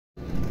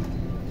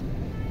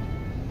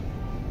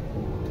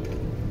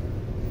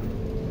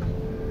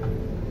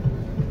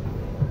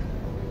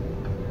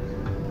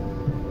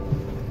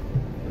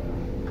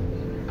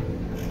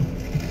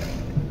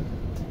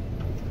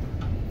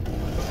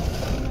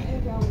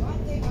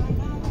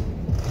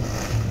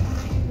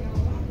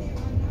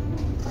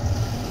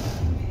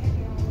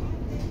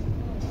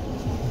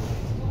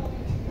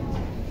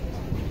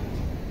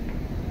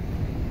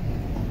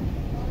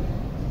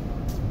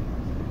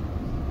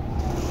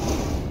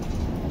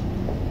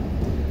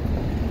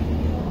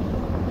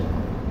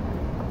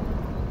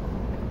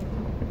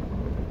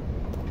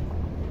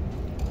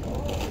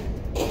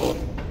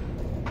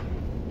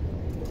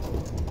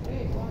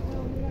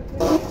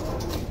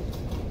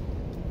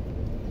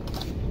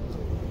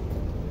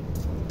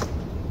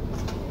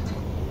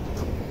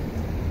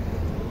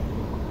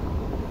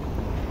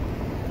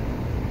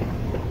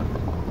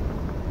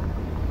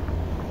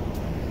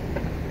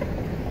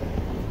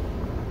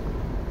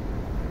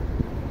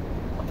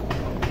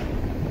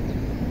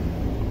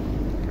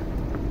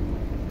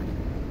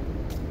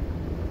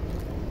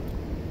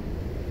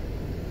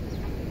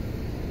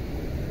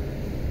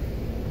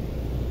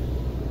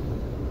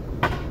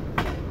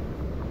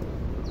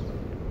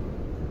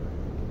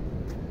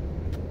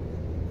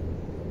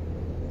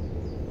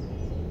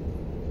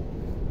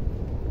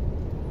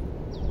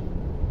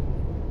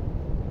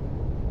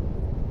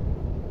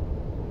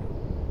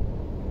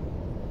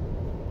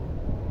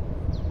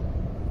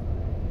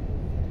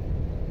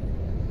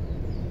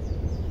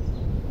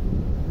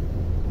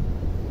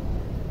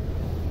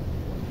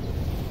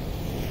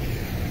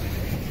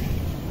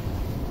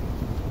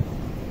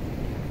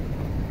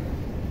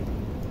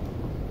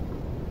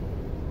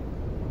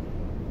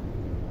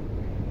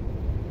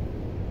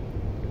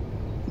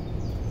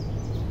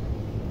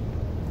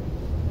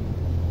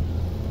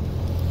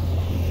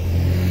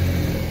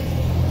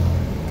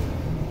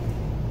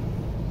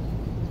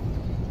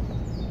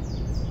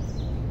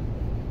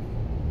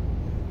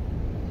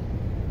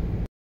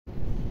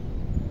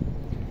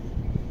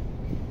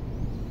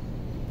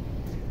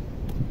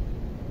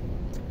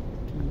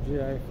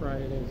TGI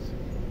Fridays.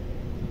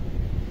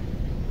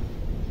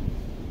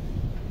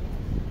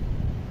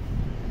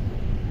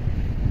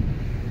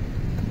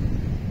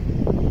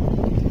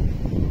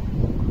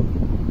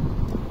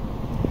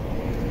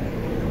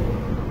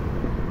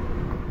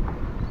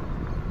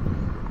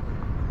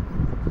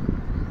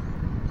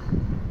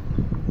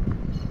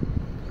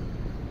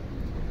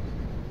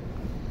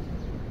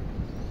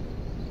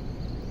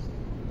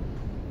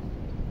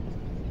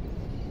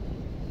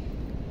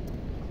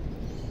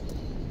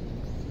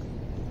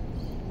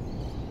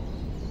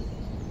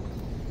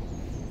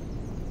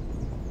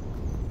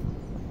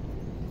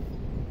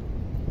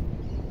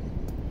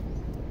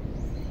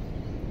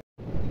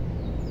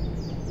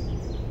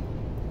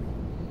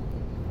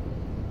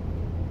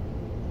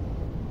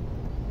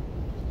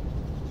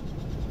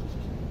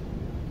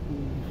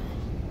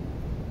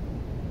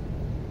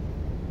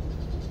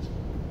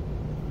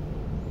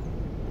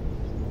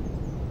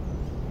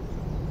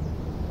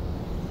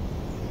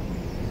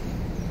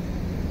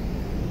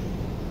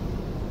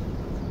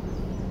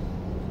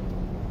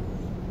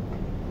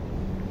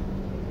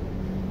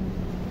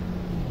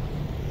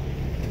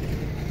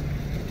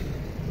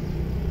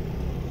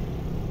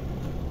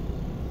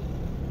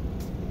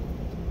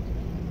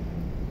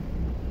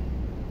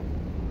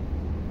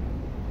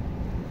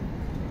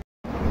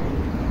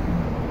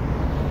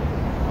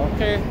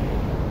 Okay,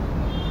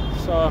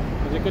 so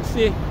as you can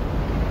see,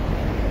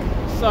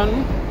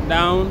 sun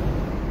down,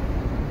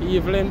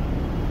 evening.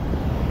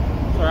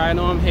 So right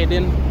now I'm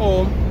heading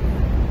home.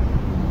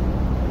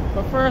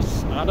 But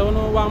first, I don't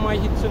know what I might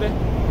hit today.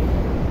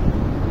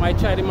 Might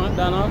try the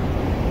McDonald's.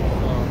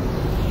 So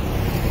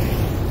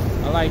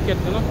I like it,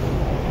 you know.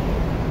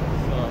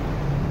 So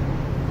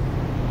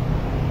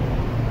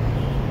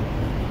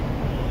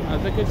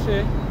as you can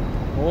see,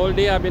 all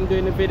day I've been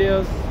doing the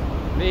videos.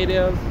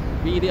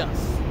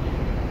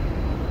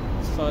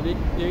 So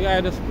you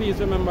guys just please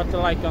remember to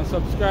like and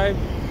subscribe.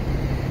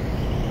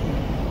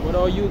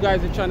 Without you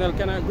guys the channel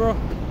cannot grow.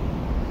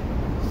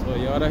 So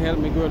you ought to help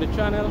me grow the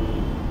channel.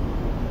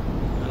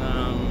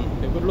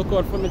 And you could look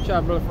out for me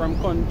travel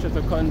from country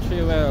to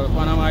country. Well,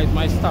 Panama is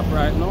my stop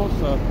right now,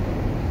 so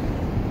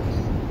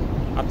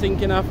I'm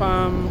thinking of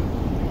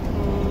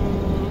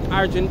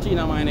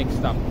Argentina my next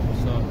stop.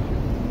 So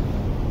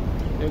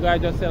you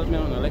guys just help me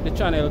out, let the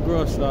channel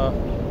grow so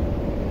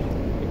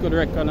you could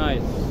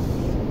recognize.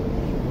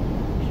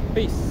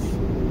 Peace.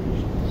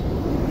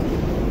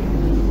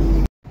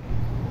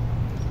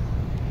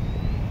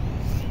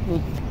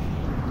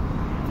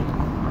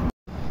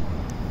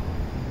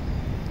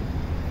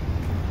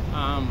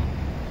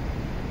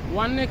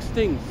 One next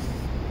thing,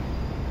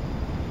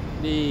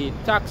 the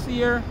taxi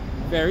here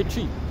very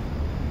cheap.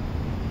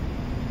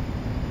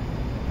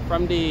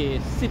 From the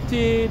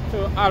city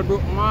to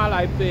Albrook Mall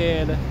I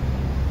paid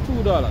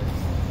 $2.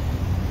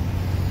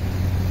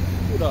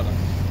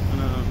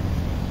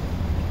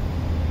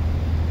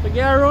 To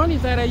get around,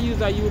 is either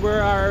use a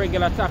Uber or a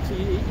regular taxi.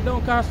 It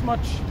don't cost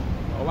much.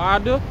 What I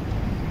do,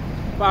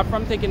 apart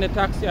from taking the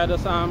taxi, I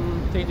just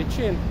take the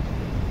chain.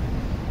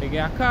 I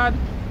get a card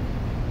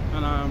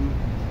and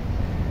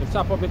you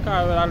top up the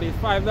car with at least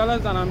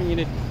 $5 and I mean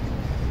it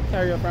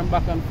carry you from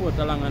back and forth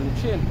along on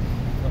the chain.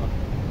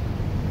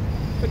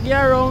 So to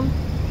get around,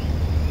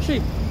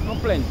 cheap, no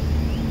plenty.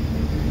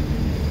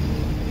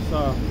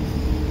 So,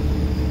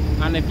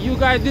 and if you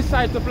guys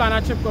decide to plan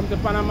a trip come to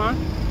Panama,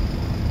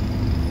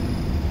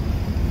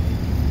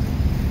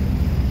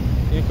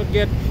 you could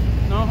get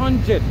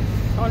 100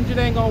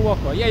 ain't gonna work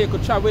out. Yeah, you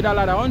could travel with a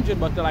lot of 100,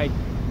 but like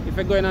if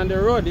you're going on the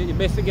road, you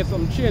basically get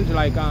some change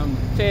like 10,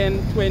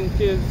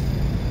 20s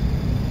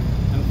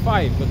and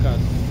 5, because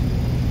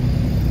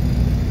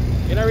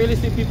you don't really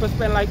see people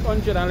spend like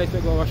 100 unless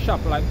you go to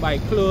shop like buy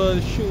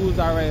clothes, shoes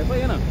or whatever,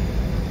 you know.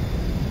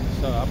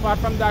 So apart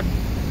from that,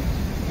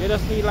 you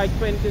just need like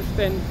 20s,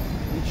 10s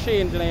and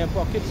change in your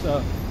pocket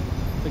so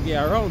to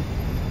get around.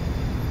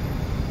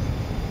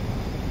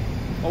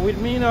 But with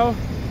me now,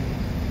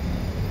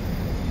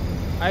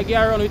 I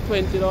get around with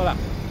 $20.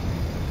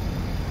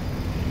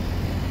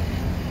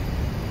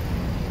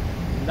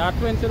 That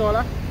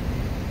 $20,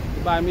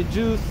 you buy me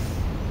juice,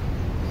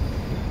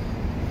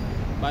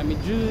 buy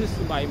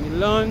me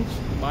lunch,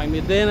 buy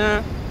me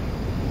dinner.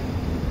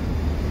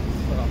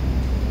 So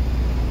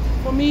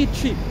for me,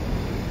 cheap.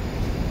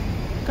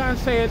 Can't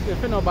say it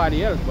for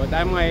nobody else, but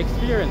that's my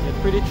experience. It's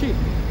pretty cheap.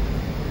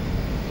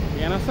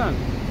 You understand?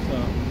 So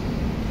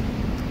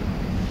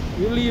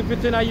you leave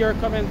it in your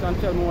comments and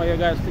tell me what you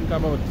guys think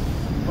about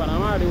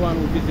Panama, the one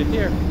who visit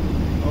here.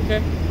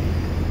 Okay?